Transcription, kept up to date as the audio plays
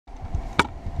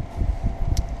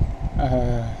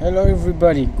Hello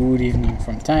everybody, good evening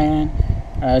from Thailand.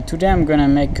 Today I'm gonna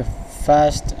make a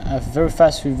very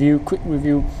fast quick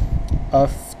review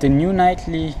of the new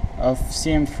nightly of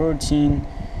CM13,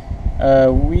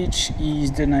 which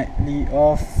is the nightly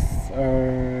of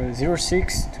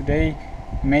 06 today,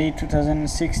 May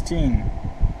 2016.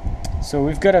 So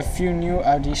we've got a few new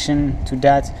additions to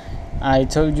that. I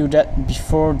told you that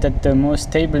before that the most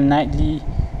stable nightly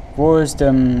was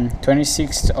the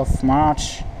 26th of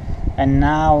March. And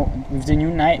now with the new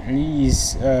nightly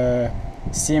is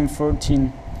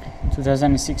CM14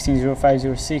 2016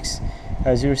 0506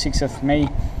 06 of May.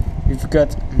 We've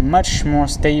got much more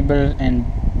stable and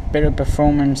better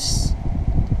performance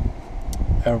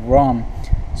ROM.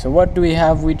 So what do we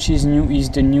have which is new is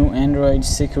the new Android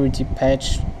security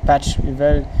patch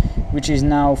level, which is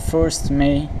now 1st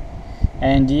May,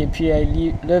 and the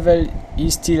API level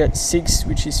is still at 6,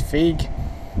 which is fake.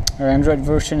 Android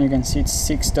version, you can see it's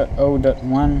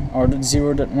 6.0.1 or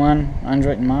 0.1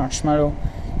 Android Marshmallow.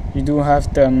 You do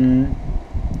have the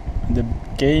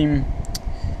game,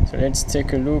 so let's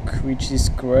take a look, which is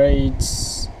great.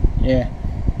 Yeah,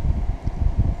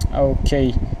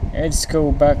 okay, let's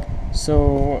go back.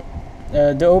 So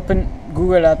the open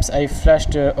Google Apps, I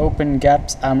flashed the open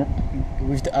gaps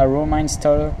with the Aroma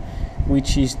installer,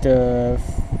 which is the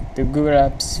Google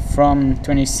Apps from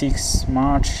 26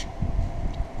 March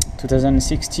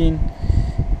 2016.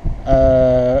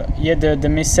 Yeah, the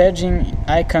messaging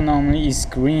icon normally is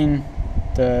green,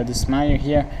 the smiley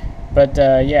here, but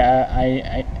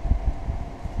yeah,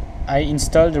 I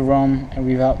installed the ROM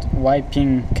without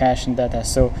wiping cache and data,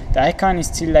 so the icon is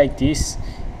still like this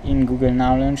in Google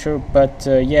Now Launcher. But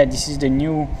yeah, this is the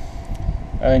new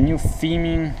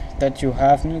theming that you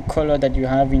have, new color that you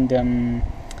have in the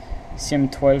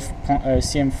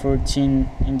CM13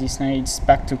 in this night. It's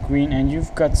back to green, and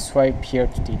you've got swipe here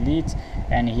to delete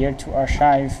and here to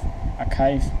archive,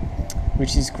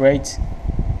 which is great.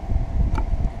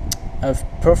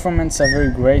 Performance are very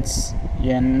great.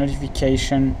 Yeah,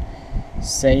 notification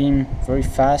same, very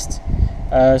fast.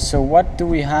 So what do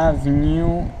we have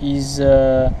new is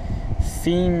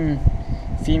theme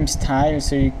style.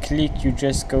 So you click, you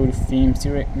just go to themes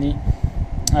directly.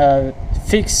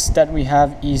 Fix that we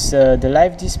have is the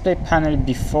live display panel.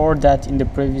 Before that, in the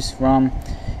previous ROM,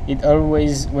 it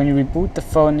always, when you reboot the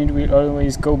phone, it will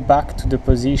always go back to the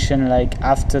position like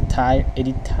after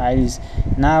edit tiles.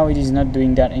 Now it is not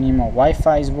doing that anymore.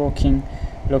 Wi-Fi is working,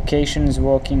 location is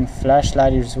working,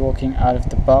 flashlight is working out of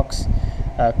the box,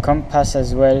 compass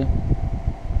as well.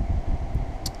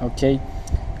 Okay.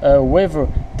 Weather,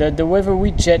 the weather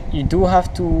widget, you do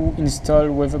have to install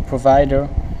weather provider,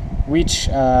 which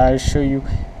I'll show you.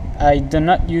 I do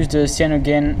not use the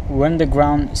cyanogen run the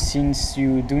ground, since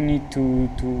you do need to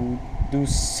do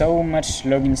so much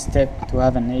login step to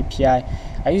have an API.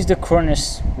 I use the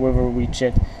Cronus weather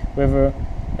widget,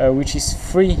 which is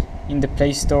free in the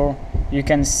Play Store. You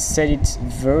can set it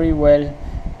very well.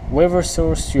 Weather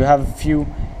source, you have a few.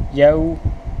 Yahoo,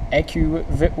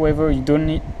 AccuWeather, you don't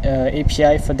need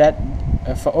API for that.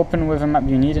 For Open Weather Map,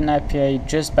 you need an API.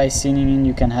 Just by signing in,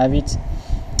 you can have it.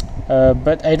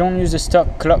 But I don't use the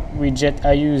stock clock widget.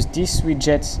 I use this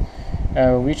widget,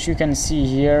 which you can see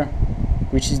here,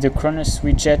 which is the Cronus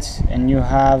widget, and you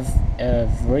have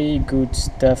very good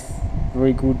stuff,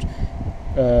 very good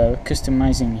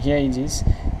customizing. Here it is.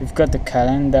 You've got the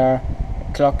calendar,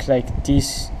 clock like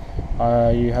this.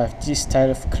 You have this style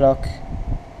of clock,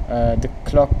 the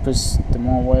clock plus the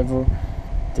more weather,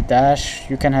 the dash.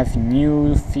 You can have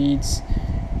new feeds,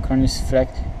 Cronus flag.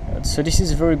 So this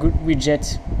is a very good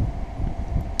widget.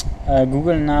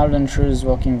 Google Now Launcher is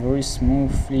working very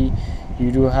smoothly. You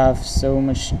do have so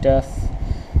much stuff.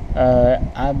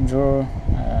 App drawer.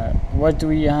 What do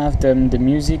we have? The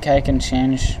music I can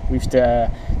change with the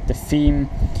theme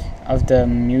of the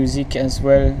music as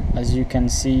well. As you can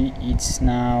see, it's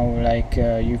now like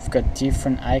you've got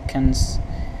different icons,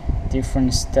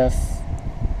 different stuff,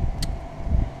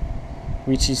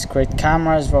 which is great.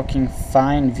 Camera is working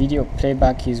fine. Video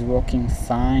playback is working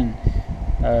fine.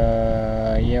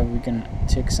 Yeah, we can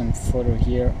take some photo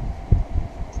here,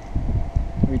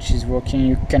 which is working.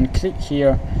 You can click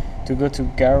here to go to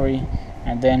gallery,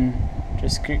 and then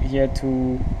just click here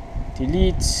to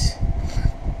delete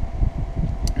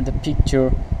the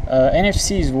picture.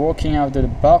 NFC is working out of the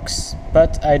box,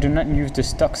 but I do not use the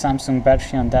stock Samsung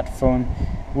battery on that phone,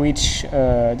 which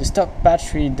the stock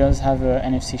battery does have a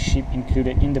NFC chip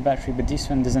included in the battery, but this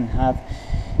one doesn't have,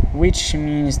 which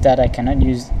means that I cannot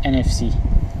use NFC.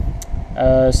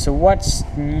 So what's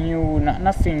new?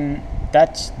 Nothing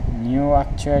that new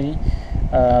actually.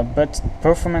 but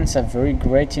performance are very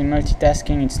great in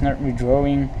multitasking. It's not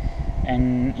redrawing.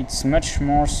 and it's much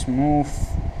more smooth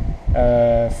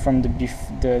from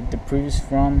the previous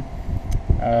ROM.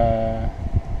 Yeah,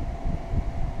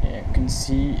 you can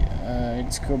see.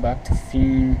 Let's go back to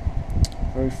theme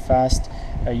very fast.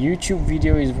 A YouTube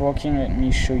video is working. Let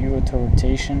me show you auto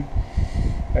rotation.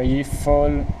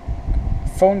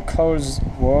 Phone calls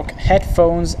work.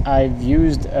 Headphones, I've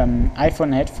used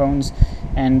iPhone headphones,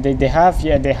 and they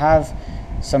have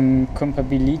some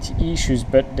compatibility issues,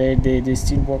 but they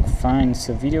still work fine.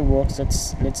 So video works.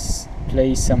 Let's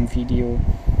play some video.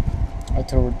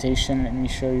 Auto rotation, let me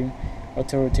show you.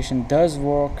 Auto rotation does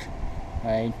work.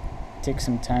 I take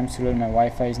some time to load. My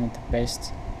Wi-Fi is not the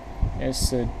best. Yes,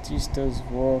 this does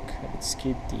work. Let's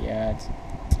skip the ad.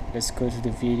 Let's go to the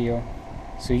video.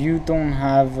 So you don't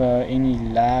have any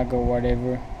lag or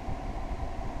whatever.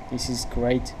 This is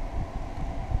great.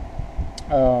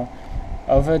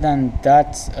 Other than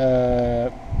that,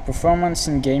 performance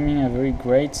in gaming are very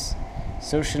great.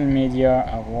 Social media,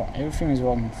 everything is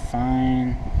working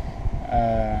fine.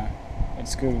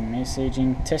 Let's go to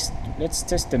messaging. Let's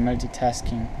test the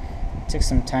multitasking. It takes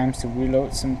some time to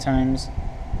reload sometimes.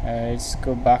 Let's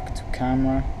go back to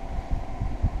camera.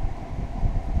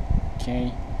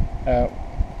 Okay.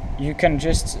 You can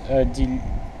just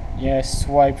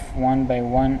swipe one by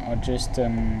one, or just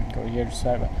go here to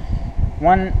swipe.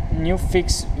 One new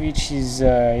fix, which is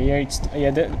here,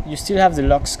 you still have the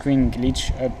lock screen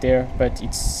glitch up there, but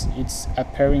it's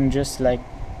appearing just like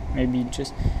maybe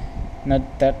just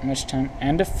not that much time.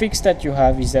 And the fix that you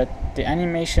have is that the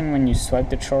animation when you swipe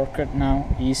the shortcut now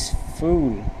is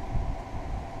full.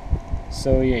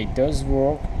 So yeah, it does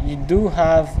work. You do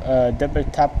have a double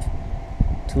tap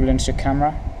to launch the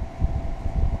camera.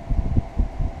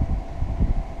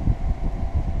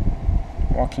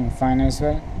 Working fine as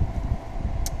well.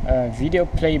 Video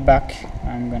playback,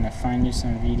 I'm gonna find you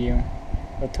some video.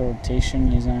 Auto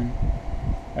rotation is on.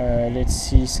 Let's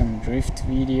see some drift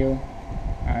video.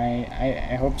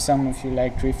 I hope some of you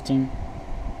like drifting.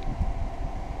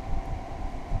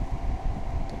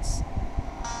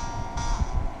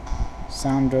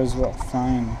 Sound does work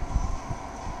fine.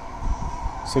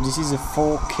 So this is a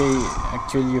 4K,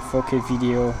 actually a 4K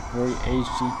video, very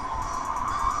HD.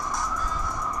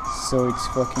 So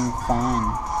it's working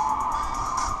fine.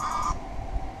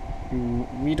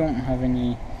 We don't have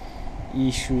any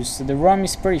issues. So the ROM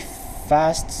is pretty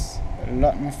fast, a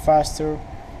lot more faster.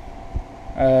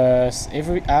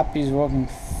 Every app is working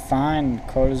fine,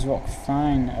 calls work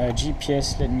fine.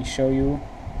 GPS, let me show you.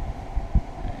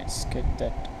 Let's get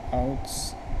that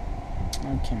out.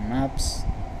 Okay, maps.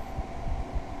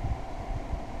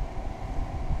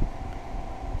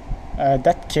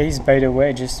 That case, by the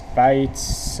way, just buy it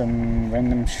some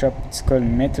random shop. It's called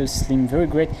Metal Slim, very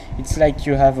great. It's like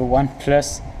you have a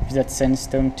OnePlus with that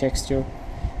sandstone texture.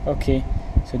 Okay,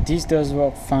 so this does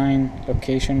work fine.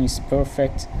 Location is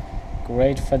perfect,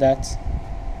 great for that.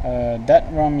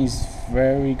 That ROM is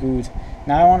very good.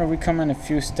 Now I want to recommend a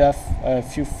few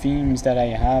themes that I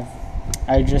have.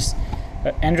 I just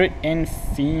Android N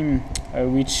theme,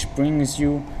 which brings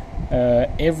you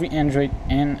every Android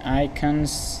N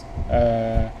icons,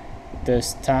 the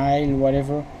style,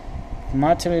 whatever.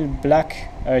 Material black,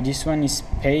 this one is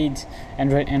paid.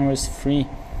 Android N was free,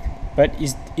 but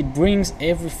it brings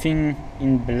everything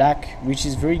in black, which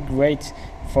is very great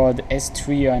for the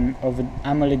S3 and of an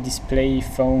AMOLED display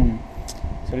phone.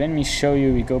 So let me show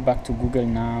you. We go back to Google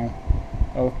Now.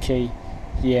 Okay,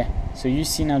 yeah, so you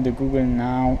see now the Google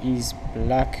Now is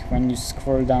black. When you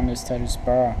scroll down the status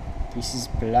bar, this is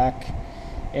black.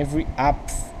 Every app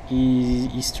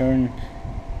is turned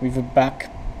with a black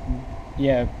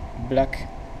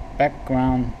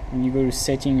background. When you go to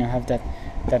setting, I have that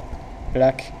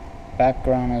black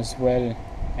background as well.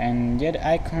 And yeah, the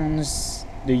icons,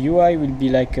 the UI will be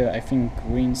like I think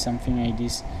green, something like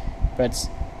this. But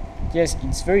yes,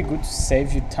 it's very good to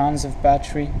save you tons of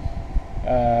battery.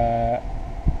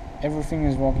 Everything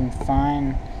is working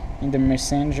fine. In the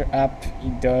Messenger app,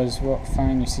 it does work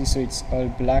fine. You see, so it's all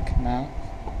black now.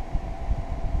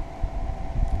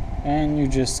 And you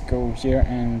just go here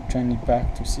and turn it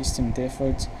back to system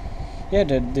default. Yeah,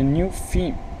 the new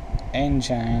theme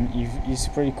engine is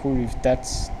pretty cool. If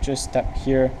that's just tap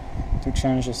here to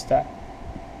change the stat.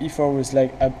 Before was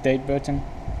like update button.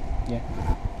 Yeah.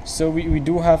 So we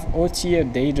do have OTA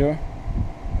data.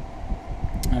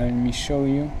 Let me show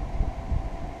you.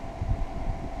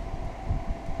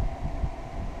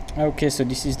 Okay, so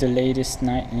this is the latest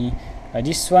nightly.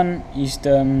 This one is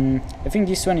the I think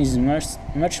this one is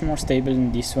much more stable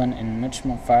than this one and much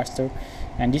more faster.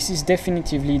 And this is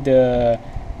definitively the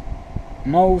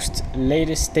most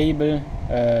latest stable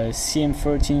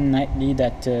CM13 nightly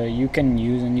that you can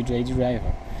use on your daily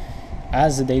driver,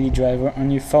 as a daily driver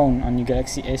on your phone, on your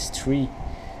Galaxy S3.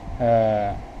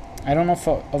 I don't know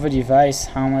for other device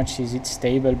how much is it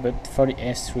stable, but for the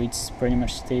S3 it's pretty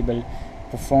much stable.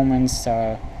 Performance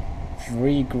are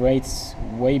really great,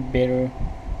 way better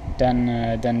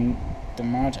than the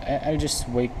March. I'll just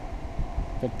wake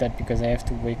up that because I have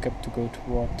to wake up to go to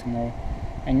work tomorrow.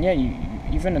 And yeah,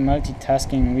 even the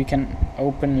multitasking, we can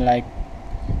open like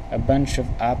a bunch of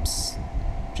apps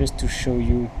just to show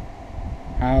you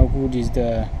how good is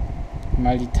the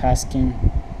multitasking.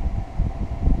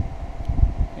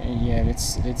 Yeah,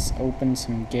 let's open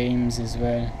some games as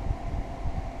well.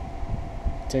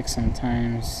 Take some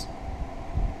times.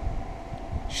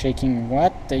 Shaking,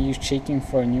 what are you shaking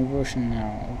for a new version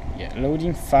now? Yeah,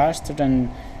 loading faster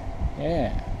than,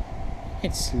 yeah,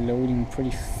 it's loading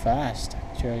pretty fast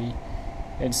actually.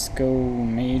 Let's go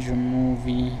major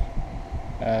movie,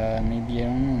 maybe I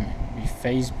don't know, maybe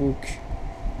Facebook.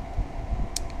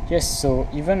 Yes, so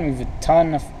even with a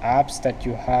ton of apps that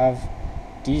you have,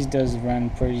 this does run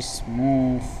pretty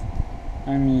smooth.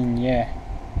 I mean, yeah.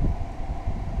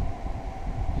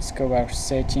 Let's go back to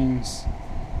settings.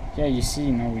 Yeah, you see,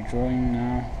 no redrawing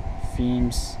now,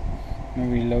 themes, no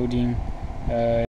reloading.